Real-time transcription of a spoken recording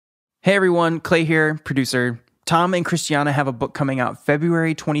Hey everyone, Clay here, producer. Tom and Christiana have a book coming out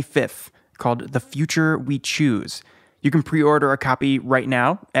February 25th called The Future We Choose. You can pre-order a copy right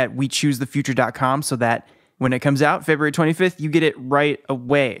now at wechoosethefuture.com so that when it comes out February 25th, you get it right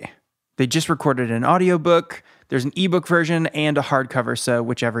away. They just recorded an audiobook, there's an ebook version and a hardcover, so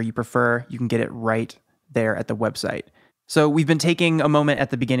whichever you prefer, you can get it right there at the website. So we've been taking a moment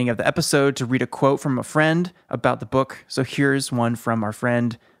at the beginning of the episode to read a quote from a friend about the book. So here's one from our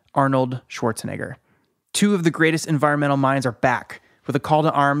friend, Arnold Schwarzenegger. Two of the greatest environmental minds are back with a call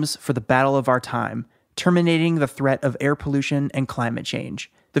to arms for the battle of our time, terminating the threat of air pollution and climate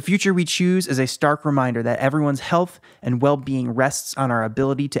change. The future we choose is a stark reminder that everyone's health and well-being rests on our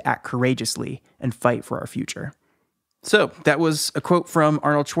ability to act courageously and fight for our future. So that was a quote from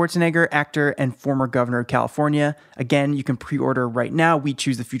Arnold Schwarzenegger, actor and former governor of California. Again, you can pre-order right now,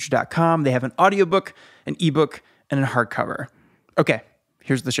 wechoosethefuture.com. They have an audiobook, an ebook, and a hardcover. Okay.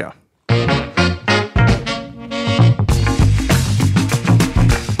 Here's the show.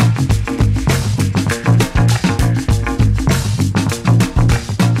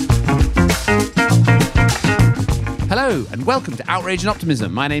 Hello, and welcome to Outrage and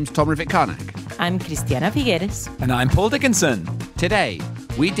Optimism. My name's Tom Rivik-Karnak. I'm Christiana Figueres. And I'm Paul Dickinson. Today,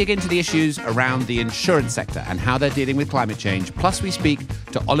 we dig into the issues around the insurance sector and how they're dealing with climate change. Plus, we speak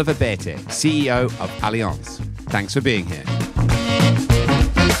to Oliver Bäte, CEO of Allianz. Thanks for being here.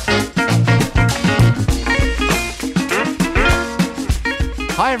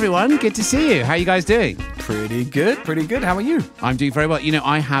 Hi, everyone. Good to see you. How are you guys doing? Pretty good. How are you? I'm doing very well. You know,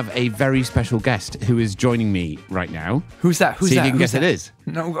 I have a very special guest who is joining me right now. Who's that? See if you can guess who it is.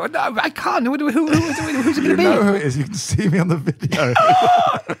 No, I can't. Who's it going to be? You know who it is. You can see me on the video.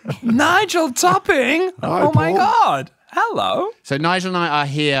 Nigel Topping. Hi, oh, my Paul. God. Hello. So Nigel and I are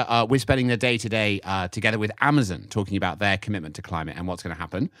here. We're spending the day today together with Amazon, talking about their commitment to climate and what's going to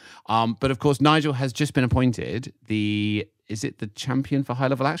happen. But of course, Nigel has just been appointed is it the champion for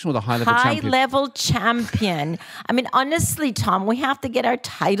high-level action or the high-level champion? High-level champion. I mean, honestly, Tom, we have to get our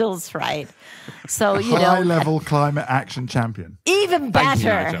titles right. So, High-level climate action champion. Even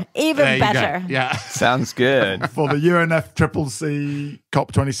better. Even better. Yeah. Sounds good. For the UNFCCC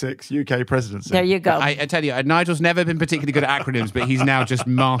COP26 UK presidency. There you go. I tell you, Nigel's never been particularly good at acronyms, but he's now just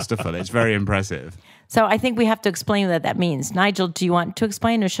masterful. It's very impressive. So I think we have to explain what that means. Nigel, do you want to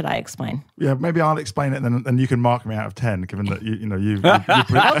explain or should I explain? Yeah, maybe I'll explain it and then you can mark me out of 10, given that you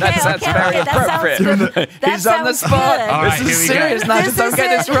That's very appropriate. He's on the spot. This is serious, Nigel. Don't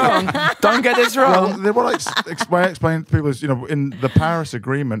get this wrong. Don't get this wrong. Well, what I explain to people is, in the Paris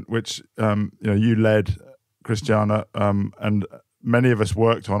Agreement, which you led, Christiana, and many of us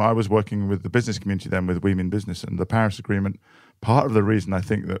worked on. I was working with the business community then with We Mean Business, and the Paris Agreement. Part of the reason I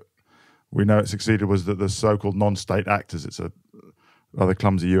think that we know it succeeded was that the so-called non-state actors, it's a rather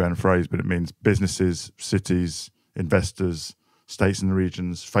clumsy UN phrase, but it means businesses, cities, investors, states and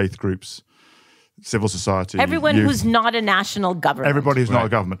regions, faith groups, civil society. Everyone youth, who's not a national government. Everybody who's not a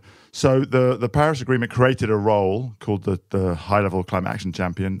government. So the Paris Agreement created a role called the high-level climate action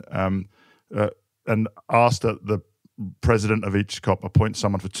champion and asked that the president of each COP appoint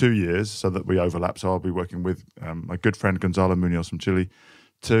someone for 2 years so that we overlap. So I'll be working with my good friend Gonzalo Munoz from Chile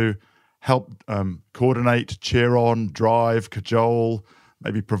to help coordinate, cheer on, drive, cajole,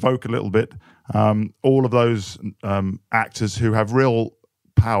 maybe provoke a little bit. All of those actors who have real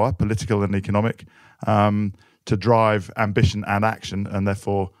power, political and economic, to drive ambition and action, and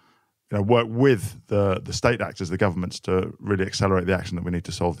therefore work with the state actors, the governments, to really accelerate the action that we need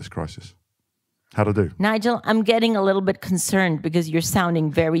to solve this crisis. How to do? Nigel, I'm getting a little bit concerned because you're sounding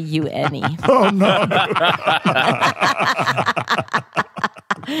very UN-y. Oh, no.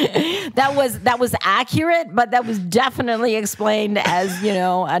 That was accurate, but that was definitely explained as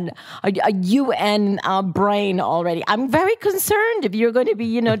a UN brain already. I'm very concerned if you're going to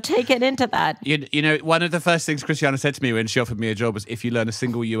be taken into that. One of the first things Christiana said to me when she offered me a job was, "If you learn a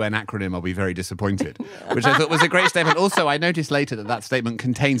single UN acronym, I'll be very disappointed," which I thought was a great statement. Also, I noticed later that statement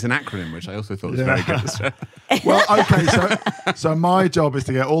contains an acronym, which I also thought was very good. Well, okay, so my job is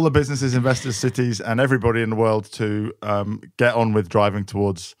to get all the businesses, investors, cities, and everybody in the world to get on with driving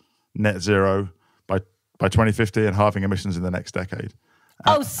towards net zero by 2050 and halving emissions in the next decade.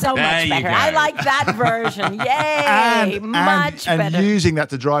 So much better. I like that version. Yay! Much better. And using that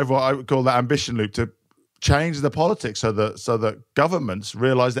to drive what I would call that ambition loop to change the politics so that governments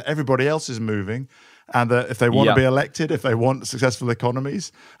realize that everybody else is moving, and that if they want to be elected, if they want successful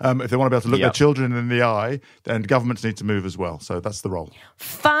economies, if they want to be able to look their children in the eye, then governments need to move as well. So that's the role.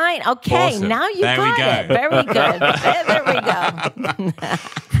 Fine. Okay. Awesome. Now you got it. Very good. There we go.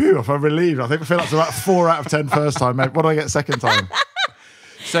 Phew, I'm relieved. I think we feel that's about 4 out of 10 first time, mate. What do I get second time?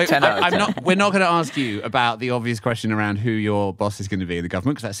 So 10 out of 10. we're not going to ask you about the obvious question around who your boss is going to be in the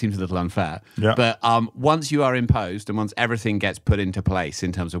government, because that seems a little unfair. Yeah. But once you are imposed and once everything gets put into place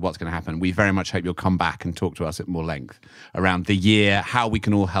in terms of what's going to happen, we very much hope you'll come back and talk to us at more length around the year, how we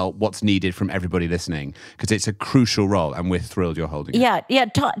can all help, what's needed from everybody listening, because it's a crucial role and we're thrilled you're holding it. Yeah.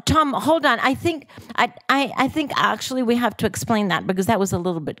 Tom, hold on. I think actually we have to explain that because that was a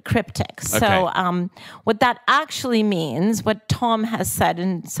little bit cryptic. Okay. So what that actually means, what Tom has said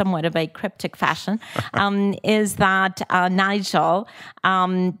in somewhat of a cryptic fashion, is that Nigel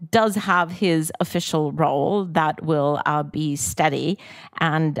does have his official role that will be steady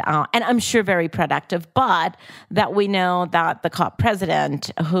and I'm sure very productive, but that we know that the COP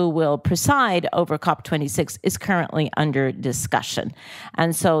president who will preside over COP26 is currently under discussion.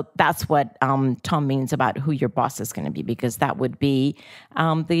 And so that's what Tom means about who your boss is going to be, because that would be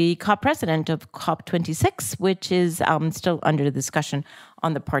the COP president of COP26, which is still under discussion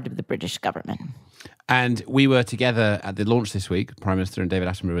on the part of the British government. And we were together at the launch this week. Prime Minister and David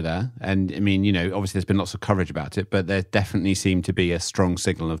Attenborough were there. And I mean, obviously there's been lots of coverage about it, but there definitely seemed to be a strong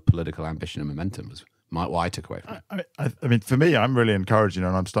signal of political ambition and momentum, was what I took away from it. I mean, for me, I'm really encouraging,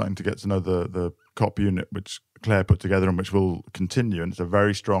 and I'm starting to get to know the COP unit, which Claire put together and which will continue. And it's a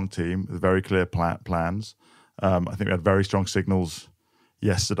very strong team with very clear plans. I think we had very strong signals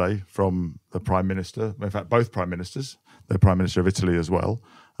yesterday from the Prime Minister, in fact, both Prime Ministers, the Prime Minister of Italy as well,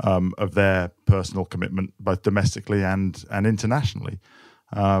 of their personal commitment, both domestically and internationally.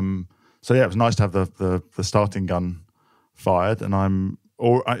 So yeah, it was nice to have the starting gun fired, and I'm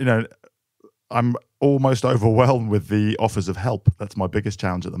almost overwhelmed with the offers of help. That's my biggest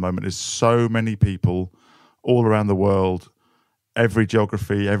challenge at the moment, is so many people all around the world, every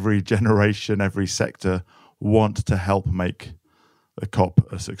geography, every generation, every sector, want to help make the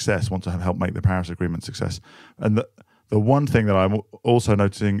COP a success, want to help make the Paris Agreement a success. And the one thing that I'm also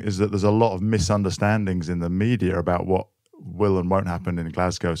noticing is that there's a lot of misunderstandings in the media about what will and won't happen in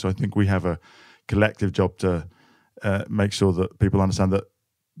Glasgow. So I think we have a collective job to make sure that people understand that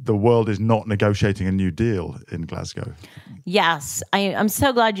the world is not negotiating a new deal in Glasgow. Yes, I'm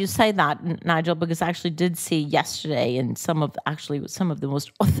so glad you say that, Nigel, because I actually did see yesterday in some of the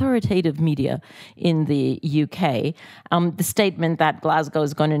most authoritative media in the UK, the statement that Glasgow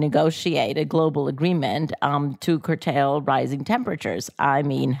is going to negotiate a global agreement to curtail rising temperatures. I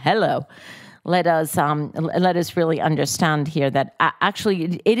mean, hello. Let us really understand here that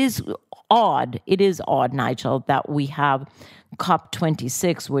actually it is odd. It is odd, Nigel, that we have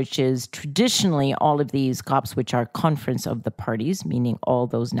COP26, which is traditionally all of these COPs, which are conference of the parties, meaning all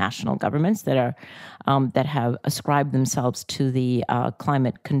those national governments that are that have ascribed themselves to the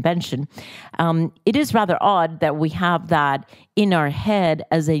climate convention. It is rather odd that we have that in our head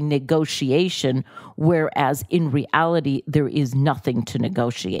as a negotiation, whereas in reality there is nothing to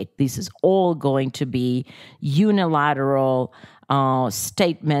negotiate. This is all going to be unilateral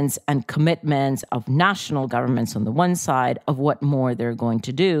statements and commitments of national governments on the one side of what more they're going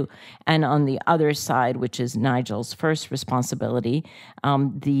to do, and on the other side, which is Nigel's first responsibility,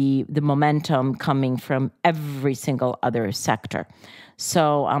 the momentum coming from every single other sector.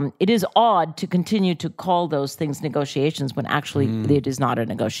 So it is odd to continue to call those things negotiations when actually it is not a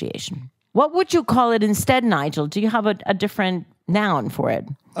negotiation. What would you call it instead, Nigel? Do you have a different noun for it?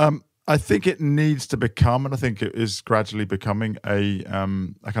 I think it needs to become, and I think it is gradually becoming,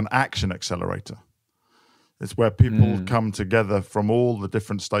 like an action accelerator. It's where people come together from all the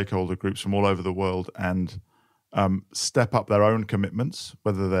different stakeholder groups from all over the world and step up their own commitments,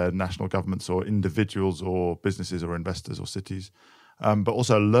 whether they're national governments or individuals or businesses or investors or cities, but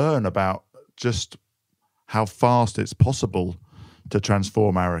also learn about just how fast it's possible to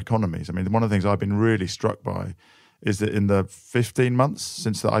transform our economies. I mean, one of the things I've been really struck by is that in the 15 months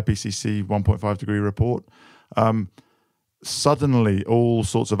since the IPCC 1.5 degree report, suddenly all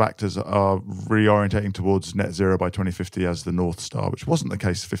sorts of actors are reorientating towards net zero by 2050 as the North Star, which wasn't the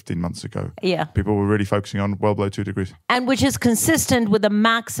case 15 months ago. Yeah. People were really focusing on well below 2 degrees. And which is consistent with a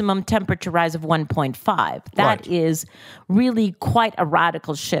maximum temperature rise of 1.5. That is really quite a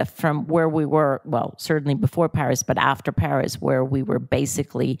radical shift from where we were, well, certainly before Paris, but after Paris, where we were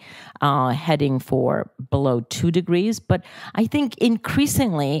basically heading for below 2 degrees. But I think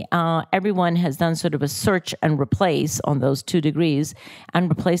increasingly everyone has done sort of a search and replace on those 2 degrees and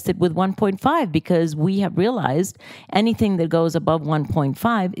replaced it with 1.5, because we have realized anything that goes above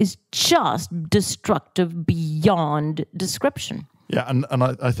 1.5 is just destructive beyond description. Yeah, and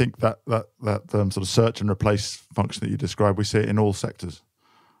I think that sort of search and replace function that you described, we see it in all sectors,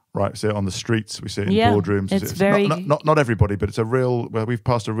 right? We see it on the streets, we see it in boardrooms. It's very not everybody, but it's a real, well, we've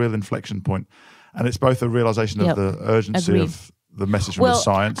passed a real inflection point, and it's both a realization of the urgency of the message from the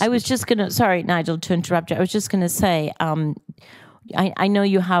science? I was just going to, sorry, Nigel, to interrupt you. I was just going to say, I know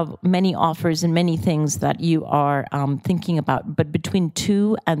you have many offers and many things that you are thinking about, but between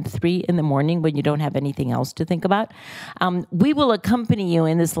 2 and 3 in the morning when you don't have anything else to think about, we will accompany you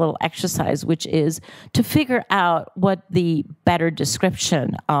in this little exercise, which is to figure out what the better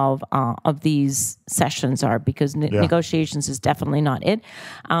description of these sessions are, because negotiations is definitely not it.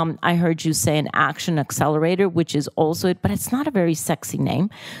 I heard you say an action accelerator, which is also it, but it's not a very sexy name.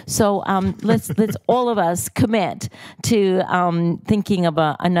 So let's all of us commit to thinking of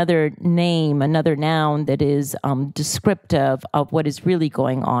another name, another noun that is descriptive of what is really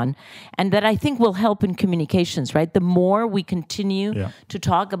going on, and that I think will help in communications, right? The more we continue to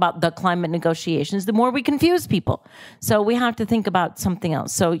talk about the climate negotiations, the more we confuse people. So we have to think about something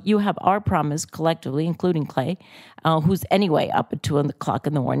else. So you have our promise collectively, including Clay, who's anyway up at 2 o'clock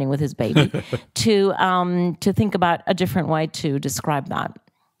in the morning with his baby, to think about a different way to describe that.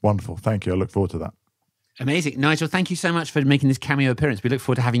 Wonderful. Thank you. I look forward to that. Amazing. Nigel, thank you so much for making this cameo appearance. We look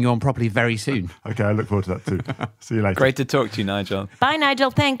forward to having you on properly very soon. Okay, I look forward to that too. See you later. Great to talk to you, Nigel. Bye,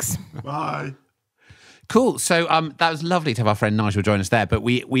 Nigel. Thanks. Bye. Cool. So that was lovely to have our friend Nigel join us there. But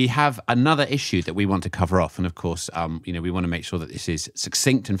we have another issue that we want to cover off. And of course, we want to make sure that this is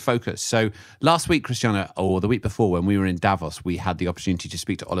succinct and focused. So last week, Christiana, or the week before when we were in Davos, we had the opportunity to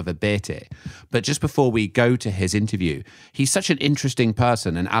speak to Oliver Bäte. But just before we go to his interview, he's such an interesting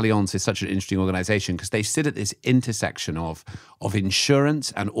person, and Allianz is such an interesting organization because they sit at this intersection of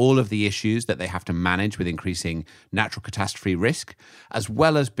insurance and all of the issues that they have to manage with increasing natural catastrophe risk, as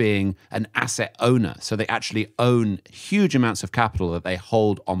well as being an asset owner. So they actually own huge amounts of capital that they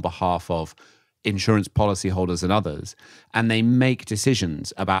hold on behalf of insurance policyholders and others, and they make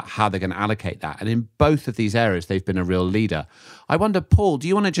decisions about how they're going to allocate that. And in both of these areas, they've been a real leader. I wonder, Paul, do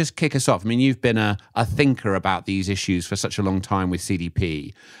you want to just kick us off? I mean, you've been a thinker about these issues for such a long time with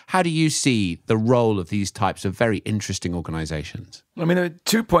CDP. How do you see the role of these types of very interesting organizations? I mean, there are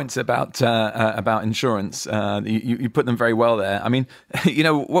 2 points about insurance. You put them very well there. I mean,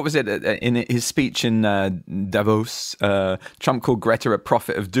 what was it in his speech in Davos? Trump called Greta a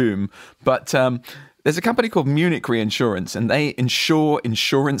prophet of doom, but there's a company called Munich Reinsurance, and they insure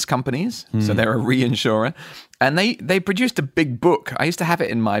insurance companies. So they're a reinsurer. And they produced a big book. I used to have it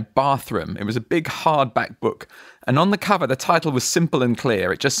in my bathroom. It was a big hardback book. And on the cover, the title was simple and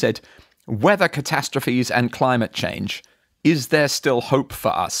clear. It just said, "Weather Catastrophes and Climate Change. Is there still hope for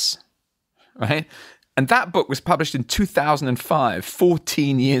us?" Right? And that book was published in 2005,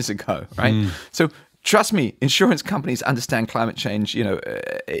 14 years ago, right? So trust me, insurance companies understand climate change,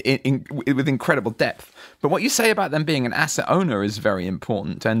 with incredible depth. But what you say about them being an asset owner is very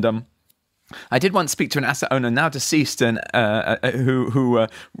important. And I did once speak to an asset owner, now deceased, and who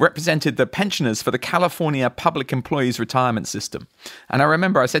represented the pensioners for the California Public Employees Retirement System. And I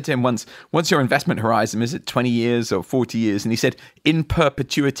remember I said to him once, "What's your investment horizon? Is it 20 years or 40 years?" And he said, "In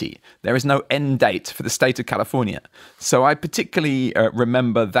perpetuity. There is no end date for the state of California." So I particularly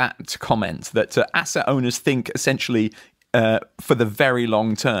remember that comment, that asset owners think essentially for the very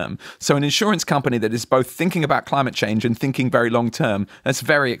long term. So an insurance company that is both thinking about climate change and thinking very long term, that's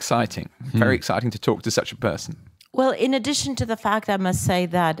very exciting. Very exciting to talk to such a person. Well, in addition to the fact, I must say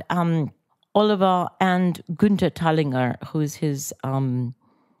that Oliver and Günther Thallinger, who's his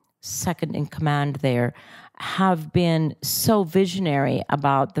second in command there, have been so visionary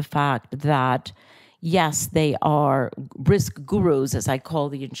about the fact that yes, they are risk gurus, as I call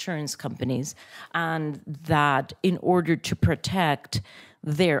the insurance companies, and that in order to protect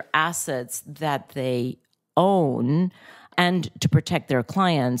their assets that they own and to protect their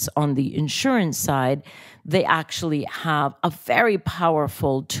clients on the insurance side, they actually have a very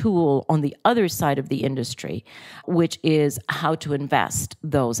powerful tool on the other side of the industry, which is how to invest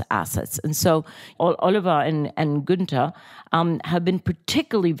those assets. And so Oliver and Günther have been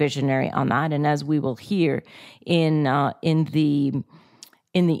particularly visionary on that. And as we will hear in the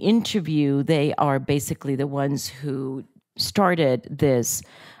interview, they are basically the ones who started this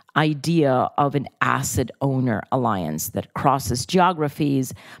idea of an asset owner alliance that crosses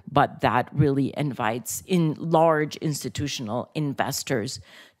geographies, but that really invites in large institutional investors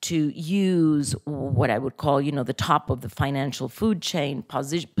to use what I would call, the top of the financial food chain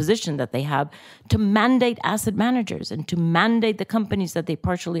position that they have to mandate asset managers and to mandate the companies that they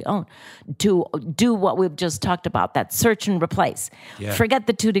partially own to do what we've just talked about, that search and replace. Yeah. Forget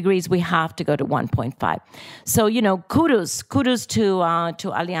the 2 degrees, we have to go to 1.5. So, kudos to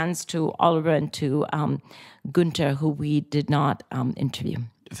Allianz, to Oliver, and to Günther, who we did not interview.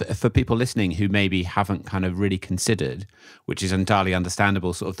 for people listening who maybe haven't kind of really considered, which is entirely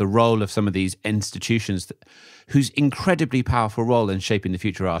understandable, sort of the role of some of these institutions whose incredibly powerful role in shaping the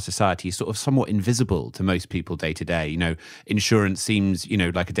future of our society is sort of somewhat invisible to most people day to day. You know, insurance seems, you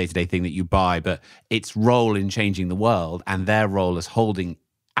know, like a day-to-day thing that you buy, but its role in changing the world and their role as holding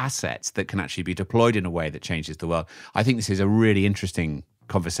assets that can actually be deployed in a way that changes the world. I think this is a really interesting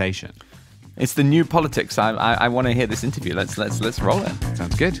conversation. It's the new politics. I want to hear this interview. Let's roll it.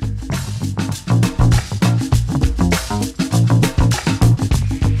 Sounds good.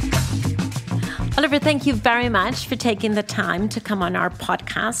 Oliver, thank you very much for taking the time to come on our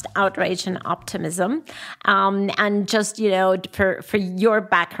podcast, Outrage and Optimism. And just, you know, for your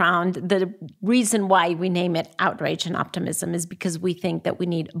background, the reason why we name it Outrage and Optimism is because we think that we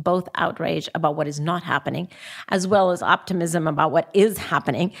need both outrage about what is not happening, as well as optimism about what is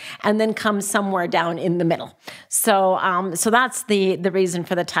happening, and then come somewhere down in the middle. So that's the reason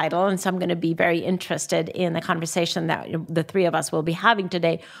for the title. And so I'm going to be very interested in the conversation that the three of us will be having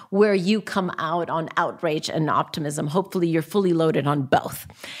today, where you come out on outrage and optimism. Hopefully you're fully loaded on both.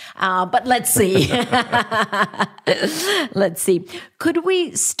 But let's see. Let's see. Could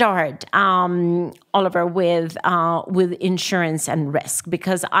we start, Oliver, with insurance and risk?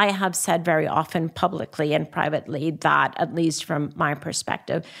 Because I have said very often publicly and privately that, at least from my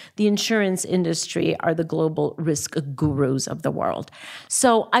perspective, the insurance industry are the global risk gurus of the world.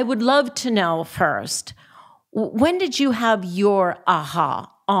 So I would love to know first, when did you have your aha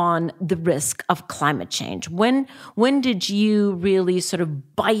on the risk of climate change? When did you really sort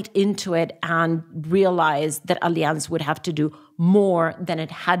of bite into it and realize that Allianz would have to do more than it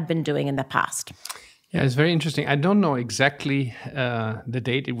had been doing in the past? Yeah, it's very interesting. I don't know exactly the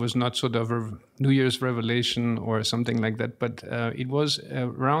date. It was not sort of a New Year's revelation or something like that, but it was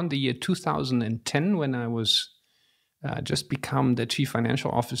around the year 2010 when I was just become the chief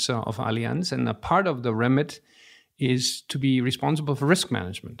financial officer of Allianz, and a part of the remit is to be responsible for risk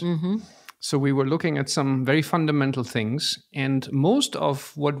management. Mm-hmm. So we were looking at some very fundamental things, and most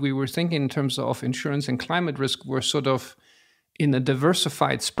of what we were thinking in terms of insurance and climate risk were sort of in a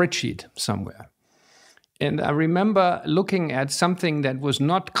diversified spreadsheet somewhere. And I remember looking at something that was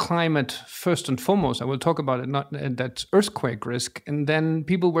not climate first and foremost. I will talk about it, not that's earthquake risk. And then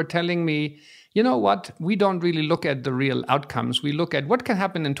people were telling me, you know what, we don't really look at the real outcomes. We look at what can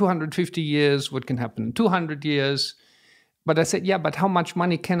happen in 250 years, what can happen in 200 years. But I said, yeah, but how much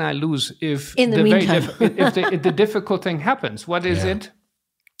money can I lose if in the meantime, if the difficult thing happens? What is it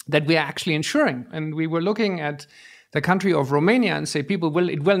that we are actually insuring? And we were looking at the country of Romania and say, it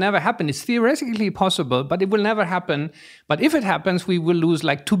will never happen. It's theoretically possible, but it will never happen. But if it happens, we will lose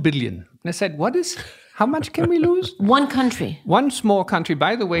like 2 billion. And I said, how much can we lose? One country. One small country.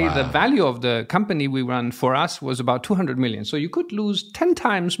 By the way, the value of the company we run for us was about 200 million. So you could lose 10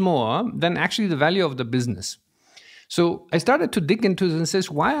 times more than actually the value of the business. So I started to dig into this and says,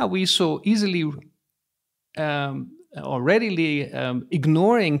 why are we so easily or readily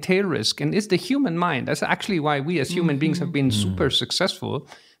ignoring tail risk? And it's the human mind. That's actually why we as human beings have been super successful.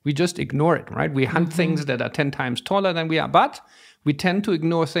 We just ignore it, right? We hunt things that are 10 times taller than we are, but we tend to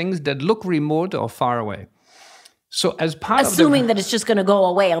ignore things that look remote or far away. So as part assuming that it's just going to go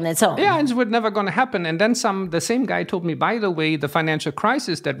away on its own. Yeah, it's never going to happen. And then the same guy told me, by the way, the financial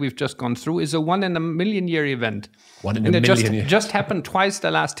crisis that we've just gone through is a 1 in a million year event. It just happened twice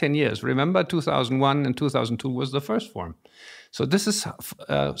the last 10 years. Remember, 2001 and 2002 was the first form. So this is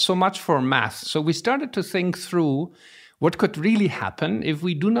so much for math. So we started to think through what could really happen if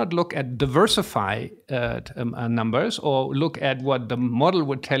we do not look at diversify numbers or look at what the model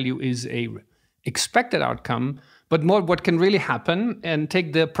would tell you is a expected outcome, but more what can really happen and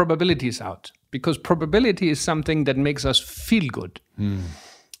take the probabilities out. Because probability is something that makes us feel good.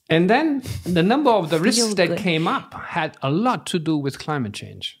 And then the number of the risks that came up had a lot to do with climate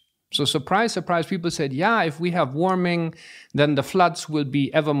change. So surprise, surprise, people said, yeah, if we have warming, then the floods will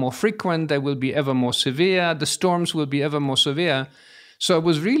be ever more frequent, they will be ever more severe, the storms will be ever more severe. So I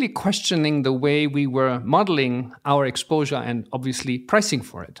was really questioning the way we were modeling our exposure and obviously pricing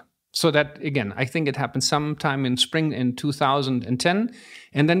for it. So that, again, I think it happened sometime in spring in 2010.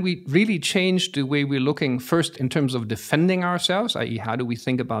 And then we really changed the way we're looking first in terms of defending ourselves, i.e. how do we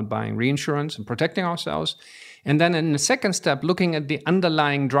think about buying reinsurance and protecting ourselves? And then in the second step, looking at the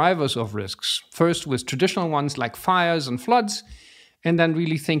underlying drivers of risks, first with traditional ones like fires and floods, and then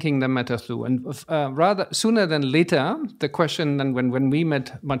really thinking the matter through. And rather sooner than later, the question then when we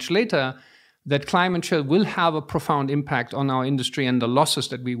met much later, that climate change will have a profound impact on our industry and the losses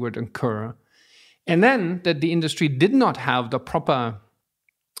that we would incur. And then that the industry did not have the proper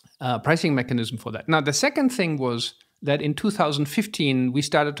pricing mechanism for that. Now, the second thing was that in 2015 we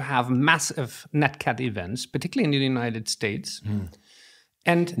started to have massive nat cat events, particularly in the United States.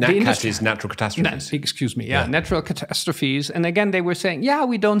 And nat cat is natural catastrophes. Natural catastrophes. And again, they were saying,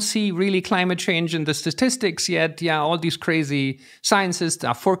 we don't see really climate change in the statistics yet. All these crazy scientists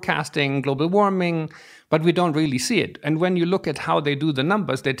are forecasting global warming, but we don't really see it. And when you look at how they do the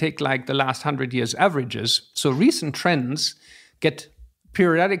numbers, they take like the last 100 years averages. So recent trends get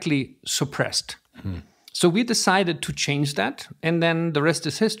periodically suppressed. So we decided to change that. And then the rest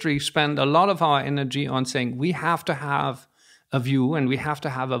is history. Spend a lot of our energy on saying we have to have a view and we have to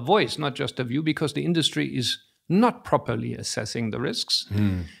have a voice, not just a view, because the industry is not properly assessing the risks.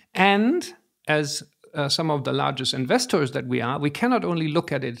 And as some of the largest investors that we are, we cannot only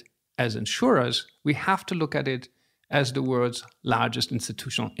look at it as insurers, we have to look at it as the world's largest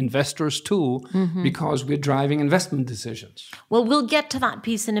institutional investors too, because we're driving investment decisions. Well, we'll get to that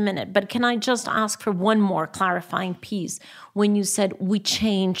piece in a minute, but can I just ask for one more clarifying piece? When you said we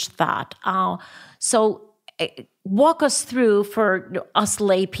changed that, walk us through, for us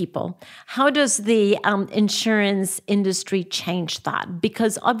lay people, how does the insurance industry change that?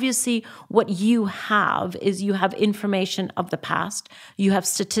 Because obviously what you have is you have information of the past, you have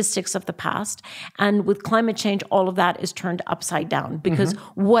statistics of the past, and with climate change, all of that is turned upside down because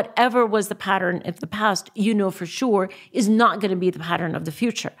whatever was the pattern of the past, you know for sure is not going to be the pattern of the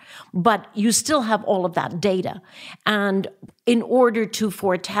future. But you still have all of that data. And in order to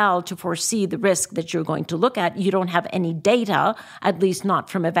foretell, to foresee the risk that you're going to look at, you don't have any data, at least not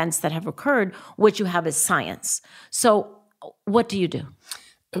from events that have occurred. What you have is science. So what do you do?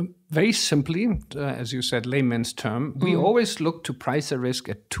 Very simply, as you said, layman's term, we always look to price a risk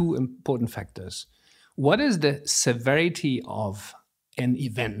at two important factors. What is the severity of an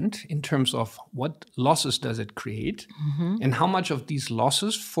event in terms of what losses does it create, and how much of these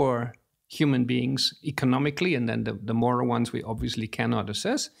losses for human beings economically, and then the moral ones we obviously cannot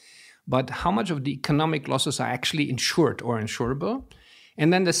assess, but how much of the economic losses are actually insured or insurable.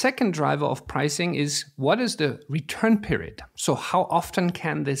 And then the second driver of pricing is what is the return period? So how often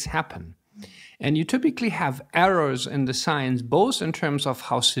can this happen? And you typically have errors in the science, both in terms of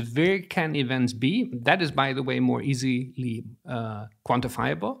how severe can events be. That is, by the way, more easily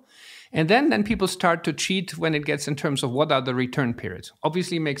quantifiable. And then people start to cheat when it gets in terms of what are the return periods.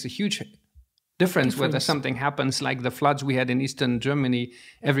 Obviously makes a huge difference whether something happens like the floods we had in Eastern Germany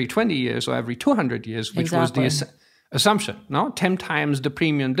every 20 years or every 200 years, which was the assumption, no? 10 times the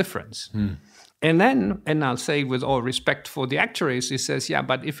premium difference. And then, and I'll say with all respect for the actuaries, he says,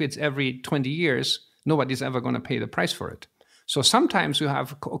 but if it's every 20 years, nobody's ever going to pay the price for it. So sometimes you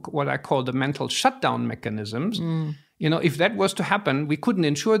have what I call the mental shutdown mechanisms. You know, if that was to happen, we couldn't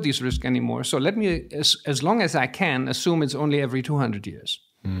insure these risks anymore. So let me, as long as I can, assume it's only every 200 years.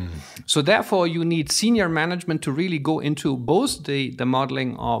 So therefore, you need senior management to really go into both the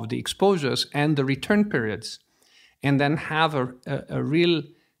modeling of the exposures and the return periods, and then have a real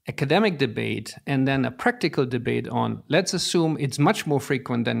academic debate and then a practical debate on, let's assume it's much more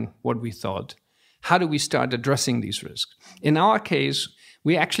frequent than what we thought. How do we start addressing these risks? In our case,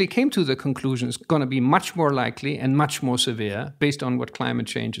 we actually came to the conclusion it's going to be much more likely and much more severe based on what climate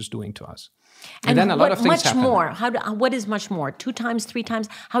change is doing to us. And then a lot of things happen. Much more? What is much more? 2 times, 3 times?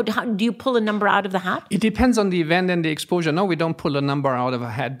 How do you pull a number out of the hat? It depends on the event and the exposure. No, we don't pull a number out of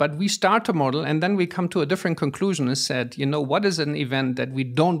a hat, but we start a model and then we come to a different conclusion and said, you know, what is an event that we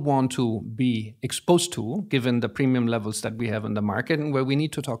don't want to be exposed to, given the premium levels that we have in the market, and where we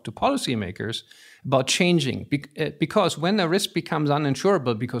need to talk to policymakers about changing. Because when a risk becomes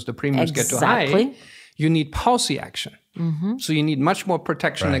uninsurable because the premiums get too high, you need policy action. So you need much more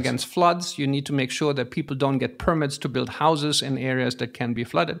protection against floods. You need to make sure that people don't get permits to build houses in areas that can be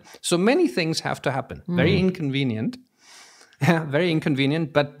flooded. So many things have to happen. Very inconvenient,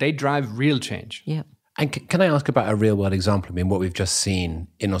 but they drive real change. Yeah. And can I ask about a real world example? I mean, what we've just seen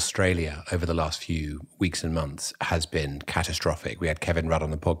in Australia over the last few weeks and months has been catastrophic. We had Kevin Rudd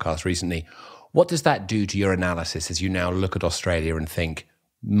on the podcast recently. What does that do to your analysis as you now look at Australia and think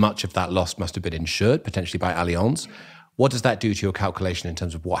much of that loss must have been insured, potentially by Allianz? What does that do to your calculation in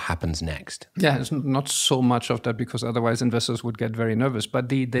terms of what happens next? Yeah, it's not so much of that because otherwise investors would get very nervous. But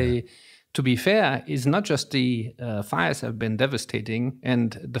to be fair, is not just the fires have been devastating,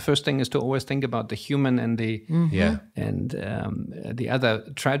 and the first thing is to always think about the human and the other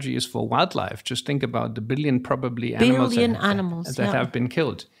tragedies for wildlife. Just think about the probably animals that have been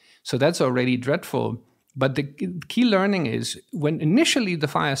killed. So that's already dreadful. But the key learning is when initially the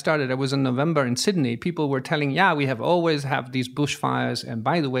fire started, it was in November in Sydney, people were telling, we always have these bushfires. And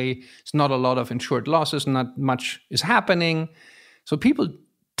by the way, it's not a lot of insured losses, not much is happening. So people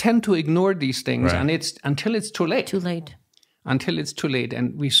tend to ignore these things, and it's until it's too late. Until it's too late.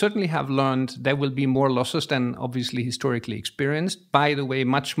 And we certainly have learned there will be more losses than obviously historically experienced. By the way,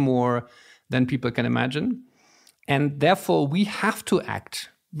 much more than people can imagine. And therefore, we have to act.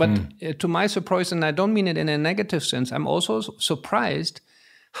 But to my surprise, and I don't mean it in a negative sense, I'm also surprised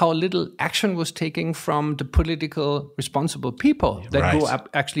how little action was taken from the political responsible people that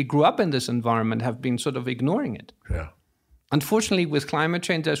actually grew up in this environment, have been sort of ignoring it. Yeah. Unfortunately, with climate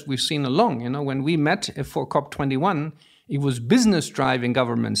change, as we've seen along, when we met for COP21, it was business driving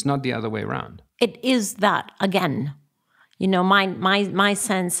governments, not the other way around. It is that again. My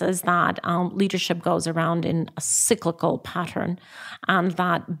sense is that leadership goes around in a cyclical pattern, and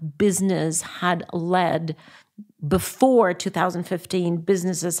that business had led. Before 2015,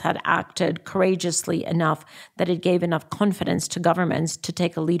 businesses had acted courageously enough that it gave enough confidence to governments to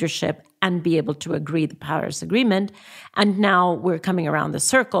take a leadership and be able to agree the Paris Agreement. And now we're coming around the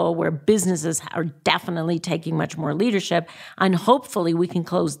circle where businesses are definitely taking much more leadership. And hopefully we can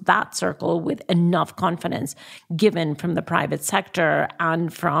close that circle with enough confidence given from the private sector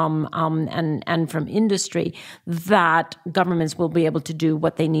and from industry that governments will be able to do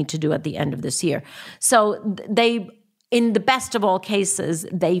what they need to do at the end of this year. So in the best of all cases,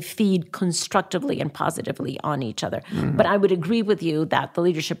 they feed constructively and positively on each other. But I would agree with you that the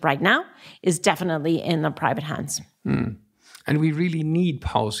leadership right now is definitely in the private hands. And we really need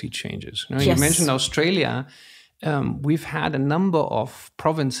policy changes. You mentioned Australia. We've had a number of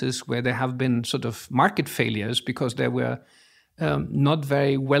provinces where there have been sort of market failures because there were not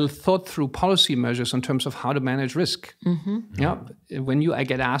very well thought through policy measures in terms of how to manage risk. When I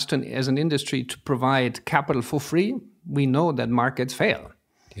get asked as an industry to provide capital for free, we know that markets fail.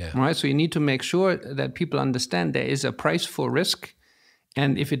 Right? So you need to make sure that people understand there is a price for risk.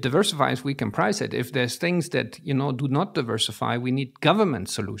 And if it diversifies, we can price it. If there's things that do not diversify, we need government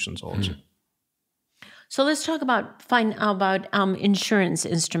solutions also. So let's talk about insurance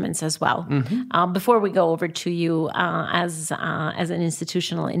instruments as well. Before we go over to you as an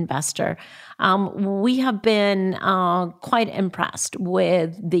institutional investor, we have been quite impressed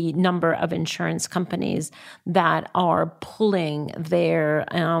with the number of insurance companies that are pulling their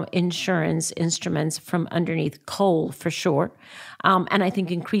insurance instruments from underneath coal, for sure. And I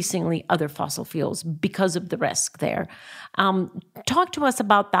think increasingly other fossil fuels because of the risk there. Talk to us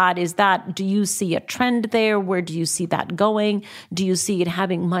about that. Do you see a trend there? Where do you see that going? Do you see it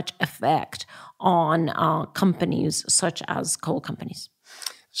having much effect on companies such as coal companies?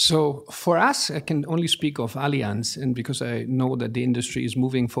 So for us, I can only speak of Allianz, and because I know that the industry is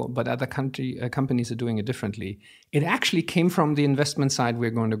moving forward, but other companies are doing it differently. It actually came from the investment side we're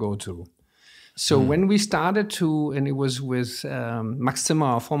going to go to. So when we started to, and it was with Max Zimmer,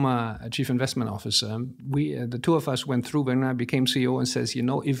 our former chief investment officer, the two of us went through when I became CEO and says,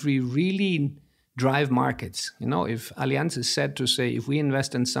 if we really drive markets, if Allianz is set to say, if we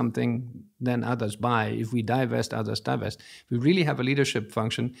invest in something, then others buy. If we divest, others divest. If we really have a leadership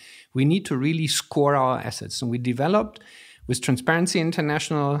function, we need to really score our assets. And we developed with Transparency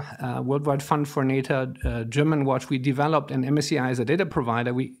International, Worldwide Fund for Data, German Watch, we developed, and MSCI as a data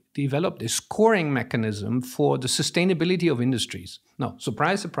provider, we developed a scoring mechanism for the sustainability of industries. Now,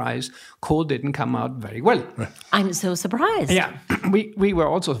 surprise, surprise, coal didn't come out very well. I'm so surprised. Yeah, we were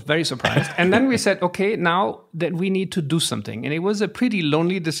also very surprised. And then we said, okay, now that we need to do something. And it was a pretty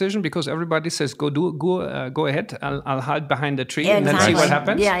lonely decision because everybody says, go ahead, I'll hide behind the tree and then see what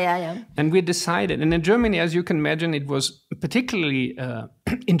happens. Yeah. And we decided. And in Germany, as you can imagine, it was particularly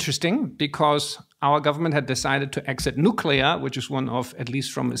interesting because our government had decided to exit nuclear, which is one of, at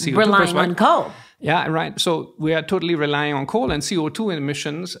least from a CO2 relying on coal. Yeah, right. So we are totally relying on coal, and CO2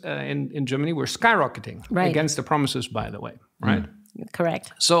 emissions in Germany were skyrocketing against the promises, by the way. Right?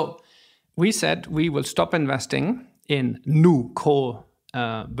 Correct. So we said we will stop investing in new coal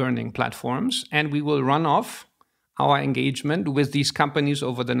burning platforms, and we will run off our engagement with these companies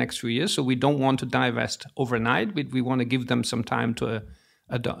over the next few years. So we don't want to divest overnight. We want to give them some time to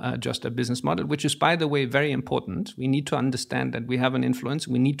adjust a business model, which is, by the way, very important. We need to understand that we have an influence.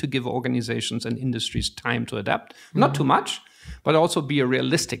 We need to give organizations and industries time to adapt. Not too much, but also be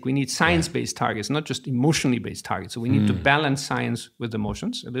realistic. We need science-based targets, not just emotionally based targets. So we need to balance science with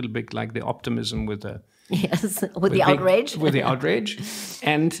emotions, a little bit like the optimism with the... Yes, with the outrage. With the outrage.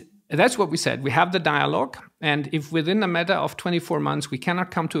 And that's what we said. We have the dialogue. And if within a matter of 24 months we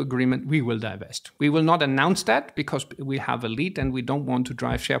cannot come to agreement, we will divest. We will not announce that because we have a lead and we don't want to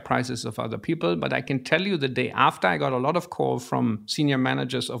drive share prices of other people. But I can tell you the day after, I got a lot of calls from senior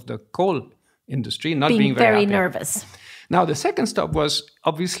managers of the coal industry, not being very happy. nervous. Now, the second stop was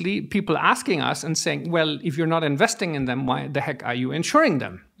obviously people asking us and saying, well, if you're not investing in them, why the heck are you insuring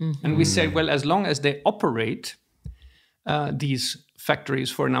them? And we said, well, as long as they operate these factories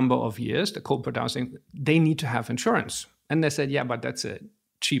for a number of years, the co-producing, they need to have insurance. And they said, yeah, but that's a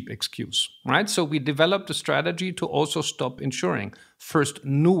cheap excuse, right? So we developed a strategy to also stop insuring. First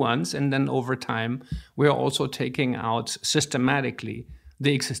new ones, and then over time, we're also taking out systematically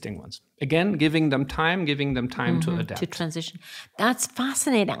the existing ones. Again, giving them time to adapt. To transition. That's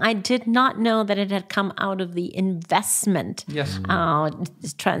fascinating. I did not know that it had come out of the investment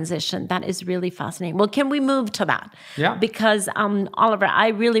transition. That is really fascinating. Well, can we move to that? Yeah. Because, Oliver, I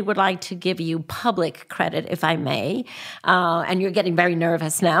really would like to give you public credit, if I may. And you're getting very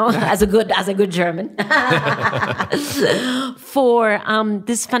nervous now, as a good German, for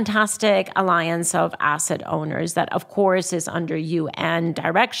this fantastic alliance of asset owners that, of course, is under UN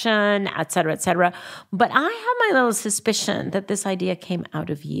direction, et cetera, et cetera. But I have my little suspicion that this idea came out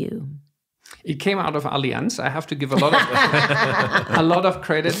of you. It came out of Allianz. I have to give a lot of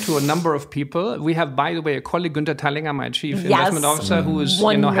credit to a number of people. We have, by the way, a colleague, Günther Tallinger, my chief investment officer, who is,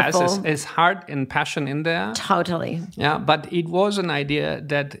 has his heart and passion in there. Totally. Yeah, but it was an idea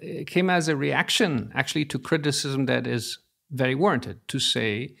that came as a reaction, actually, to criticism that is very warranted, to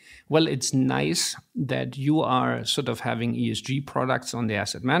say, well, it's nice that you are sort of having ESG products on the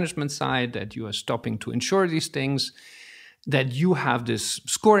asset management side, that you are stopping to insure these things, that you have this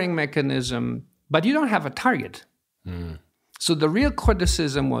scoring mechanism, but you don't have a target. So the real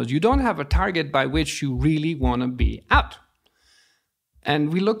criticism was you don't have a target by which you really want to be out.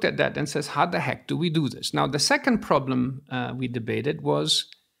 And we looked at that and says, how the heck do we do this? Now, the second problem we debated was,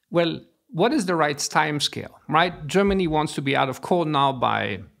 well, what is the right time scale, right? Germany wants to be out of coal now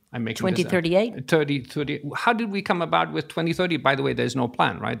by, I'm making 2038? 30. How did we come about with 2030? By the way, there's no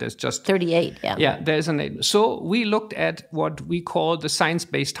plan, right? There's just 38, yeah. Yeah, there's an. So we looked at what we call the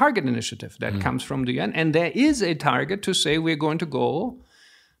Science-Based Target Initiative that comes from the UN. And there is a target to say we're going to go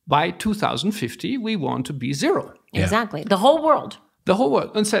by 2050, we want to be zero. Exactly. The whole world. The whole world.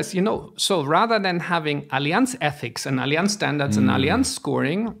 And says, so rather than having Allianz ethics and Allianz standards and Allianz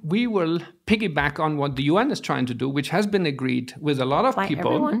scoring, we will piggyback on what the UN is trying to do, which has been agreed with a lot of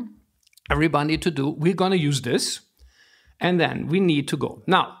people, everybody to do. We're going to use this, and then we need to go.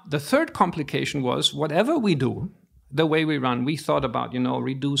 Now, the third complication was whatever we do, the way we run, we thought about,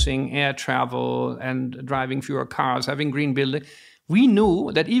 reducing air travel and driving fewer cars, having green building. We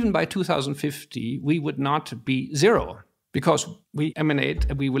knew that even by 2050, we would not be zero. Because we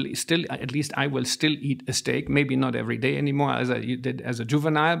emanate, we will still, at least I will still eat a steak, maybe not every day anymore as I did as a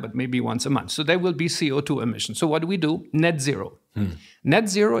juvenile, but maybe once a month. So there will be CO2 emissions. So what do? Net zero. Net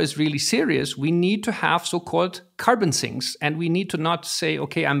zero is really serious. We need to have so-called carbon sinks, and we need to not say,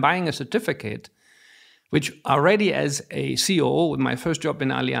 okay, I'm buying a certificate, which already as a COO, with my first job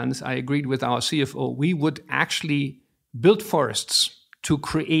in Allianz, I agreed with our CFO, we would actually build forests to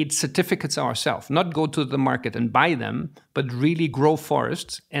create certificates ourselves, not go to the market and buy them, but really grow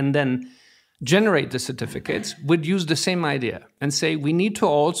forests and then generate the certificates, would use the same idea and say we need to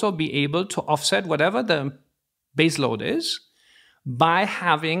also be able to offset whatever the base load is by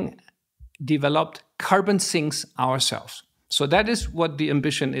having developed carbon sinks ourselves. So that is what the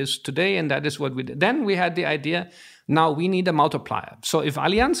ambition is today, and that is what we did. Then we had the idea, now we need a multiplier. So if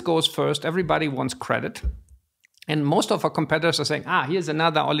Allianz goes first, everybody wants credit. And most of our competitors are saying, here's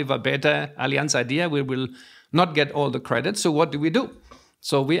another Oliver Bäte Allianz idea. We will not get all the credit. So what do?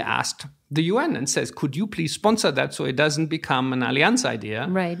 So we asked the UN and says, could you please sponsor that so it doesn't become an Allianz idea,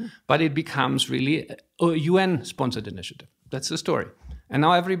 right? But it becomes really a UN-sponsored initiative. That's the story. And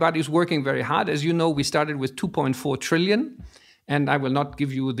now everybody's working very hard. As you know, we started with 2.4 trillion. And I will not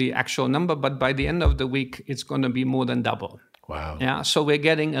give you the actual number, but by the end of the week, it's going to be more than double. Wow. Yeah, so we're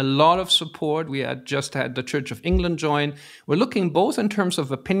getting a lot of support. We had just had the Church of England join. We're looking both in terms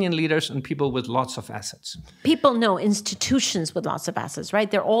of opinion leaders and people with lots of assets. People know institutions with lots of assets, right?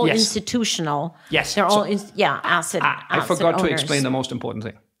 They're all institutional. Yes. They're all, asset I forgot owners. to explain the most important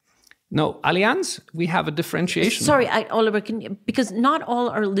thing. No, Allianz, we have a differentiation. Sorry, Oliver, because not all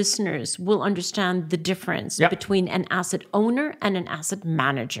our listeners will understand the difference between an asset owner and an asset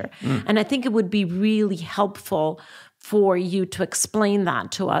manager. And I think it would be really helpful for you to explain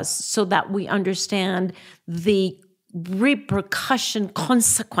that to us so that we understand the repercussion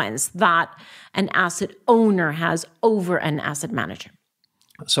consequence that an asset owner has over an asset manager.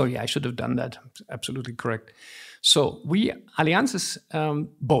 Sorry, I should have done that. Absolutely correct. So Allianz is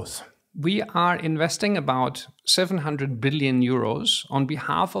both. We are investing about 700 billion euros on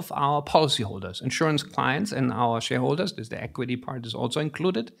behalf of our policyholders, insurance clients and our shareholders. The equity part is also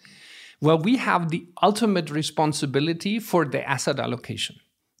included. Well, we have the ultimate responsibility for the asset allocation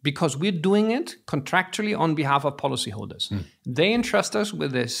because we're doing it contractually on behalf of policyholders. They entrust us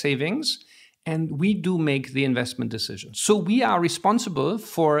with their savings, and we do make the investment decision. So we are responsible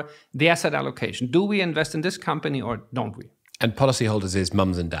for the asset allocation. Do we invest in this company or don't we? And policyholders is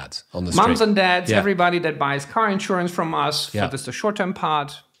mums and dads on the street. Mums and dads, everybody that buys car insurance from us, for this the short-term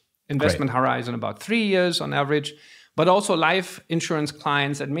part, investment horizon about 3 years on average, but also life insurance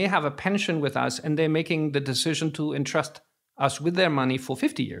clients that may have a pension with us and they're making the decision to entrust us with their money for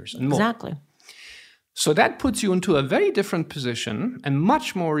 50 years and more. Exactly. So that puts you into a very different position and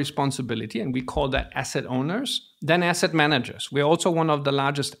much more responsibility, and we call that asset owners, than asset managers. We're also one of the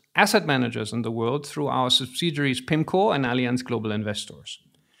largest asset managers in the world through our subsidiaries PIMCO and Allianz Global Investors.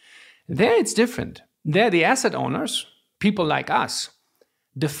 There it's different. There the asset owners, people like us,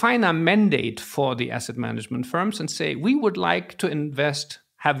 define a mandate for the asset management firms and say, we would like to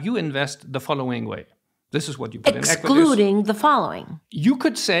have you invest the following way. This is what you put in equities. Excluding the following. You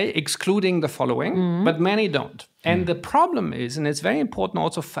could say excluding the following, but many don't. And the problem is, and it's very important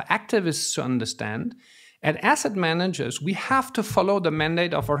also for activists to understand, at asset managers, we have to follow the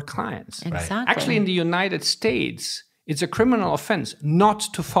mandate of our clients. Exactly. Actually, in the United States, it's a criminal offense not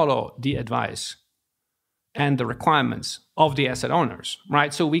to follow the advice and the requirements of the asset owners,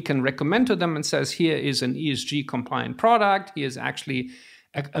 right? So we can recommend to them and says, here is an ESG compliant product. Here is actually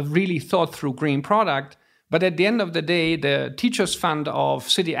a really thought through green product. But at the end of the day, the teachers fund of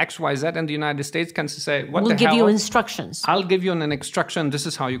city XYZ in the United States can say, what the hell? We'll give you instructions. I'll give you an instruction. This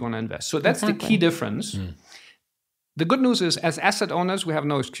is how you're going to invest. So that's the key difference. The good news is, as asset owners, we have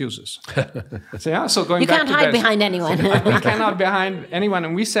no excuses. So going you back can't to hide this, behind anyone. we cannot behind anyone.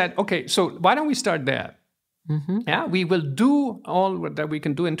 And we said, okay, so why don't we start there? Yeah, we will do all that we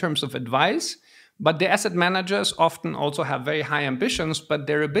can do in terms of advice. But the asset managers often also have very high ambitions, but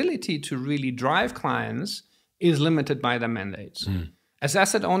their ability to really drive clients is limited by their mandates. As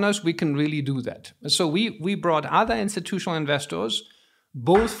asset owners, we can really do that. So we brought other institutional investors,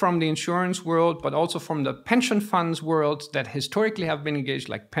 both from the insurance world, but also from the pension funds world that historically have been engaged,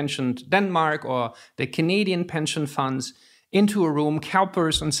 like Pension Denmark or the Canadian pension funds, into a room,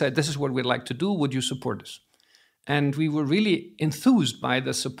 CalPERS, and said, this is what we'd like to do. Would you support us? And we were really enthused by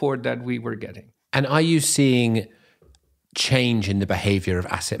the support that we were getting. And are you seeing change in the behavior of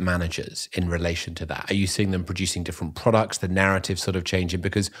asset managers in relation to that? Are you seeing them producing different products, the narrative sort of changing?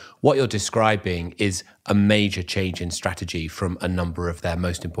 Because what you're describing is a major change in strategy from a number of their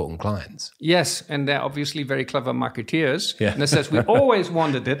most important clients. Yes, and they're obviously very clever marketeers. Yeah. And it says we always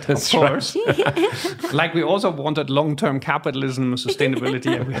wanted it, of course. Right. Like we also wanted long-term capitalism and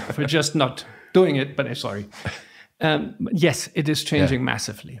sustainability, and we're just not doing it, but sorry. Yes, it is changing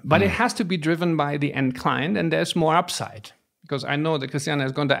massively, but it has to be driven by the end client, and there's more upside. Because I know that Christiana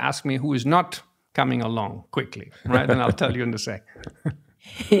is going to ask me who is not coming along quickly, right? And I'll tell you in a sec.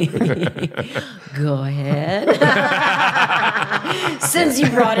 Go ahead. Since you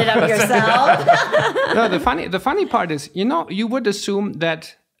brought it up yourself. No, the funny part is, you would assume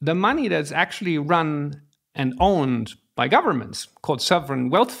that the money that's actually run and owned by governments, called sovereign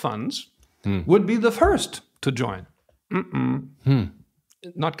wealth funds, would be the first to join.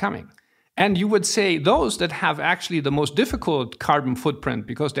 Not coming. And you would say those that have actually the most difficult carbon footprint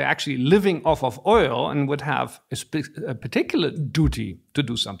because they're actually living off of oil and would have a particular duty to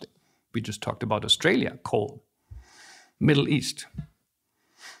do something. We just talked about Australia, coal, Middle East,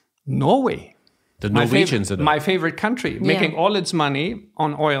 Norway. The Norwegians are my favorite country, making all its money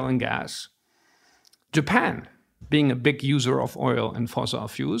on oil and gas. Japan, being a big user of oil and fossil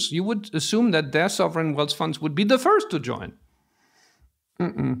fuels, you would assume that their sovereign wealth funds would be the first to join.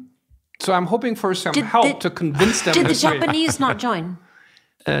 So I'm hoping for some help to convince them. Did the Japanese not join?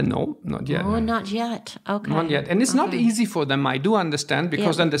 No, not yet. Oh, not yet. Okay. Not yet. And it's not easy for them, I do understand,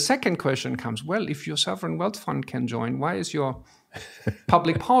 because then the second question comes, well, if your sovereign wealth fund can join, why is your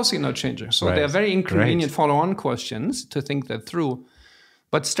public policy not changing? So they're very inconvenient follow-on questions to think that through.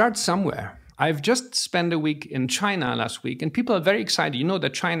 But start somewhere. I've just spent a week in China last week, and people are very excited. You know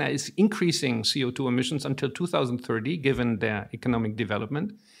that China is increasing CO2 emissions until 2030, given their economic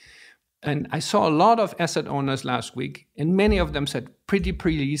development. And I saw a lot of asset owners last week, and many of them said, pretty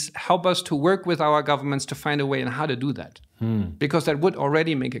please help us to work with our governments to find a way on how to do that, because that would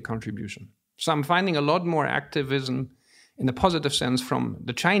already make a contribution. So I'm finding a lot more activism in a positive sense from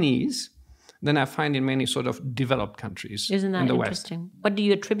the Chinese than I find in many sort of developed countries in the West. Isn't that interesting? What do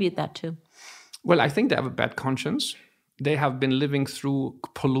you attribute that to? Well, I think they have a bad conscience. They have been living through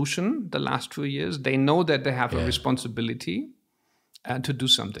pollution the last 2 years. They know that they have a responsibility to do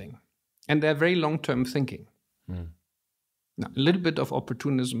something. And they're very long-term thinking. A little bit of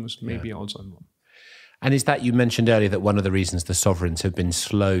opportunism is maybe also involved. And is that, you mentioned earlier that one of the reasons the sovereigns have been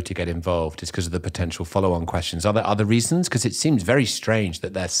slow to get involved is because of the potential follow-on questions. Are there other reasons? Because it seems very strange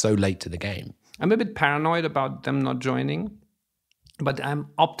that they're so late to the game. I'm a bit paranoid about them not joining, but I'm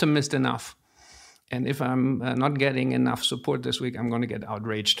optimist enough. And if I'm not getting enough support this week, I'm going to get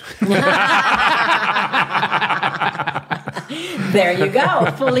outraged. There you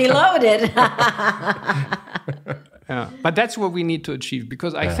go, fully loaded. Yeah, but that's what we need to achieve,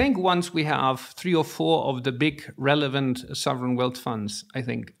 because I think once we have 3 or 4 of the big relevant sovereign wealth funds, I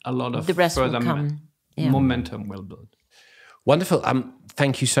think a lot of The rest will further come. momentum will build. Wonderful.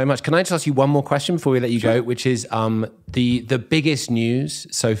 Thank you so much. Can I just ask you one more question before we let you go, which is the biggest news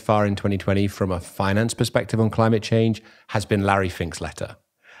so far in 2020 from a finance perspective on climate change has been Larry Fink's letter.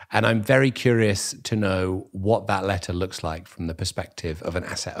 And I'm very curious to know what that letter looks like from the perspective of an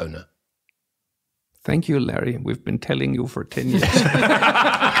asset owner. Thank you, Larry. We've been telling you for 10 years.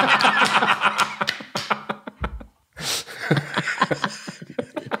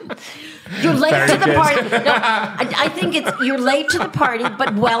 You're late to the party. No, I think you're late to the party,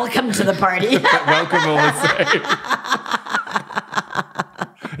 but welcome to the party. Welcome all the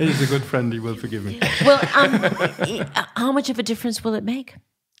same. He's a good friend. He will forgive me. Well, how much of a difference will it make?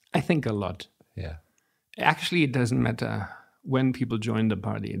 I think a lot. Yeah. Actually, it doesn't matter when people join the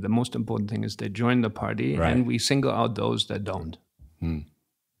party. The most important thing is they join the party, Right. and we single out those that don't and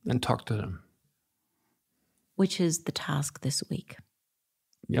talk to them. Which is the task this week.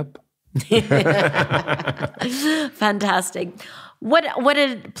 Yep. Fantastic. What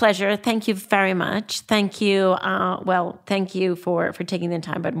a pleasure. Thank you very much. Thank you. Thank you for taking the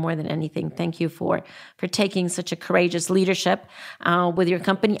time, but more than anything, thank you for taking such a courageous leadership with your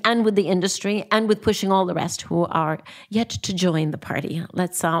company and with the industry and with pushing all the rest who are yet to join the party.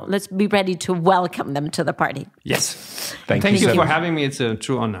 Let's be ready to welcome them to the party. Yes. Thank Thank you so for much. having me. It's a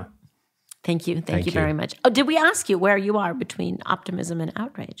true honor. Thank you. Thank you you. very much. Oh, did we ask you where you are between optimism and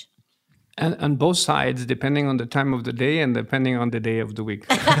outrage? And on both sides, depending on the time of the day and depending on the day of the week.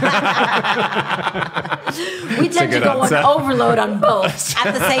 We tend to go on overload on both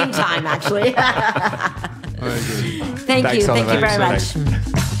at the same time, actually. Thank Thanks, you. Thank Oliver. you very much.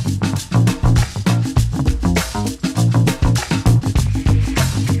 Thanks.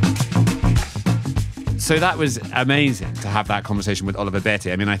 So that was amazing to have that conversation with Oliver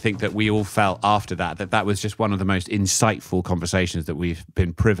Bäte. I mean, I think that we all felt after that was just one of the most insightful conversations that we've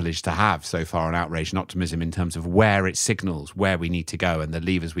been privileged to have so far on Outrage and Optimism, in terms of where it signals where we need to go and the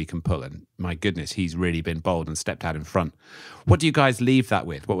levers we can pull. And my goodness, he's really been bold and stepped out in front. What do you guys leave that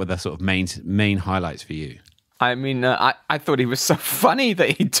with? What were the sort of main highlights for you? I mean, I thought he was so funny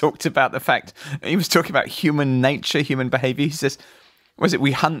that he talked about the fact, he was talking about human nature, human behavior. He says, was it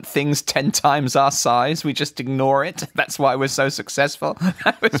we hunt things 10 times our size? We just ignore it. That's why we're so successful.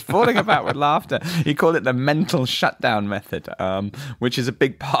 I was falling about with laughter. He called it the mental shutdown method, which is a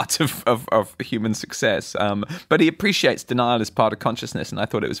big part of human success. But he appreciates denial as part of consciousness, and I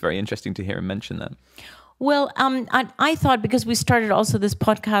thought it was very interesting to hear him mention that. Well, I thought, because we started also this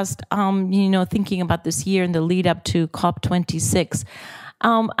podcast, thinking about this year and the lead up to COP26,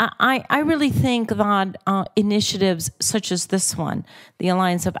 I really think that initiatives such as this one, the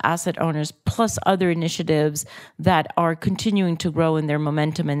Alliance of Asset Owners, plus other initiatives that are continuing to grow in their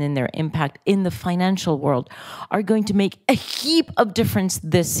momentum and in their impact in the financial world, are going to make a heap of difference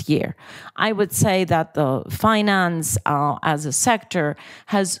this year. I would say that the finance as a sector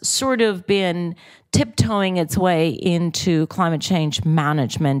has sort of been tiptoeing its way into climate change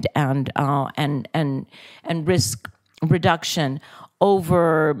management and risk reduction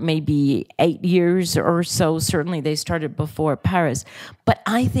over maybe 8 years or so. Certainly they started before Paris. But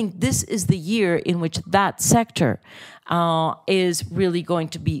I think this is the year in which that sector is really going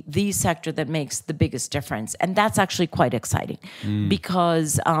to be the sector that makes the biggest difference. And that's actually quite exciting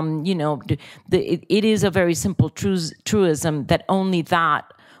because, it is a very simple truism that only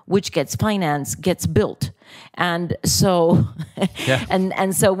that which gets financed gets built. And so,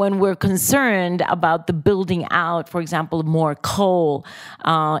 and so when we're concerned about the building out, for example, more coal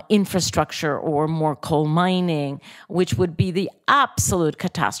infrastructure or more coal mining, which would be the absolute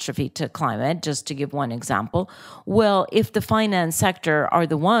catastrophe to climate, just to give one example. Well, if the finance sector are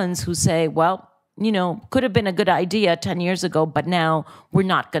the ones who say, well, could have been a good idea 10 years ago, but now we're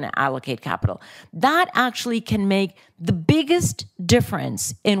not going to allocate capital. That actually can make the biggest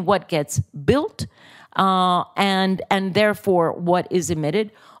difference in what gets built and therefore what is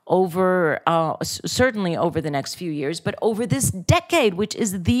emitted certainly over the next few years, but over this decade, which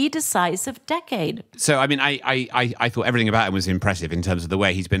is the decisive decade. So, I mean, I thought everything about him was impressive in terms of the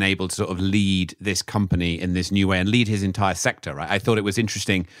way he's been able to sort of lead this company in this new way and lead his entire sector, right? I thought it was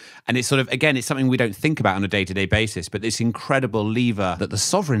interesting. And it's sort of, again, it's something we don't think about on a day-to-day basis, but this incredible lever that the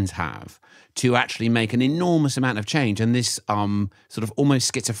sovereigns have to actually make an enormous amount of change, and this sort of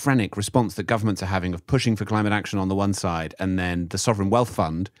almost schizophrenic response that governments are having of pushing for climate action on the one side and then the Sovereign Wealth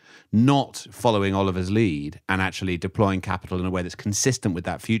Fund not following Oliver's lead and actually deploying capital in a way that's consistent with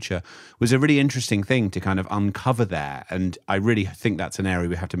that future was a really interesting thing to kind of uncover there. And I really think that's an area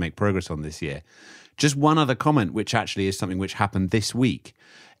we have to make progress on this year. Just one other comment, which actually is something which happened this week,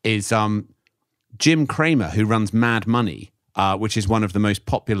 is Jim Cramer, who runs Mad Money, which is one of the most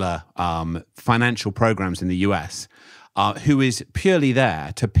popular financial programs in the US, who is purely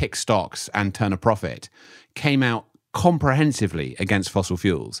there to pick stocks and turn a profit, came out comprehensively against fossil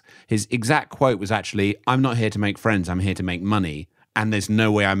fuels. His exact quote was actually, "I'm not here to make friends, I'm here to make money, and there's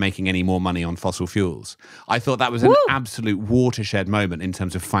no way I'm making any more money on fossil fuels." I thought that was an absolute watershed moment in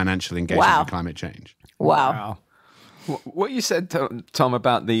terms of financial engagement with climate change. Wow. What you said, Tom,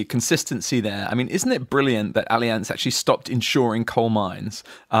 about the consistency there, I mean, isn't it brilliant that Allianz actually stopped insuring coal mines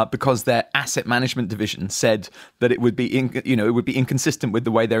because their asset management division said that it would be, it would be inconsistent with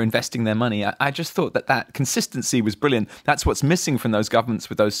the way they're investing their money? I just thought that consistency was brilliant. That's what's missing from those governments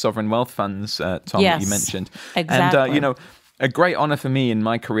with those sovereign wealth funds, Tom, that you mentioned. Exactly. And, a great honor for me in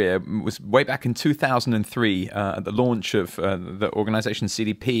my career was way back in 2003 at the launch of the organization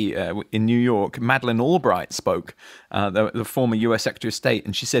CDP in New York. Madeleine Albright spoke, the former US Secretary of State,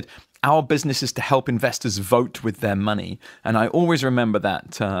 and she said, "Our business is to help investors vote with their money." And I always remember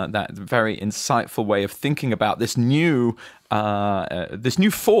that very insightful way of thinking about this new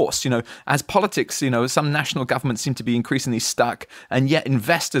force. As politics, some national governments seem to be increasingly stuck, and yet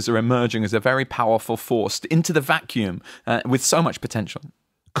investors are emerging as a very powerful force into the vacuum with so much potential.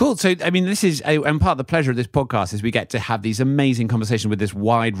 Cool. So, I mean, and part of the pleasure of this podcast is we get to have these amazing conversations with this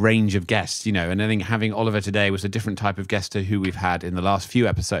wide range of guests, and I think having Oliver today was a different type of guest to who we've had in the last few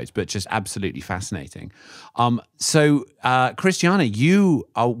episodes, but just absolutely fascinating. So, Christiana, you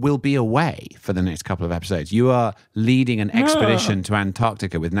will be away for the next couple of episodes. You are leading an expedition to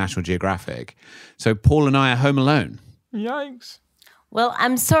Antarctica with National Geographic. So Paul and I are home alone. Yikes. Well,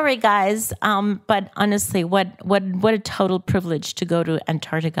 I'm sorry, guys, but honestly, what a total privilege to go to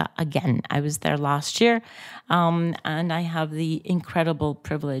Antarctica again. I was there last year, and I have the incredible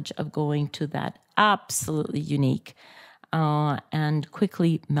privilege of going to that absolutely unique and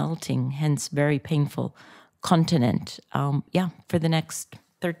quickly melting, hence very painful continent, for the next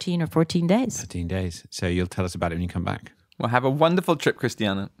 13 or 14 days. 13 days. So you'll tell us about it when you come back. Well, have a wonderful trip,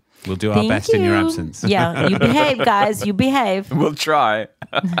 Christiana. We'll do our best in your absence. Yeah, you behave, guys. You behave. We'll try.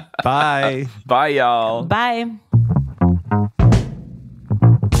 Bye. Bye, y'all. Bye.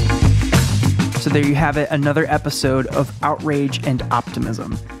 So there you have it, another episode of Outrage and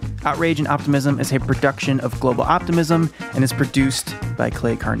Optimism. Outrage and Optimism is a production of Global Optimism and is produced by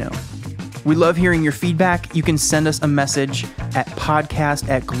Clay Carnot. We love hearing your feedback. You can send us a message at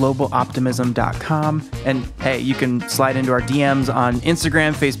podcast@globaloptimism.com. And hey, you can slide into our DMs on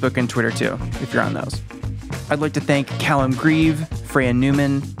Instagram, Facebook, and Twitter too, if you're on those. I'd like to thank Callum Grieve, Freya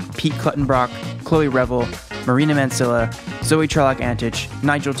Newman, Pete Cluttenbrock, Chloe Revel, Marina Mansilla, Zoe Charlock-Antich,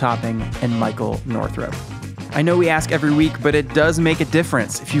 Nigel Topping, and Michael Northrup. I know we ask every week, but it does make a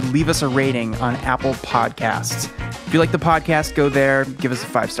difference if you leave us a rating on Apple Podcasts. If you like the podcast, go there, give us a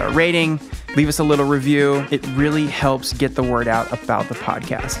 5-star rating, leave us a little review. It really helps get the word out about the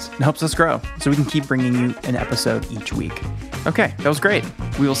podcast. It helps us grow so we can keep bringing you an episode each week. Okay, that was great.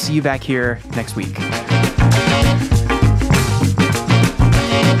 We will see you back here next week.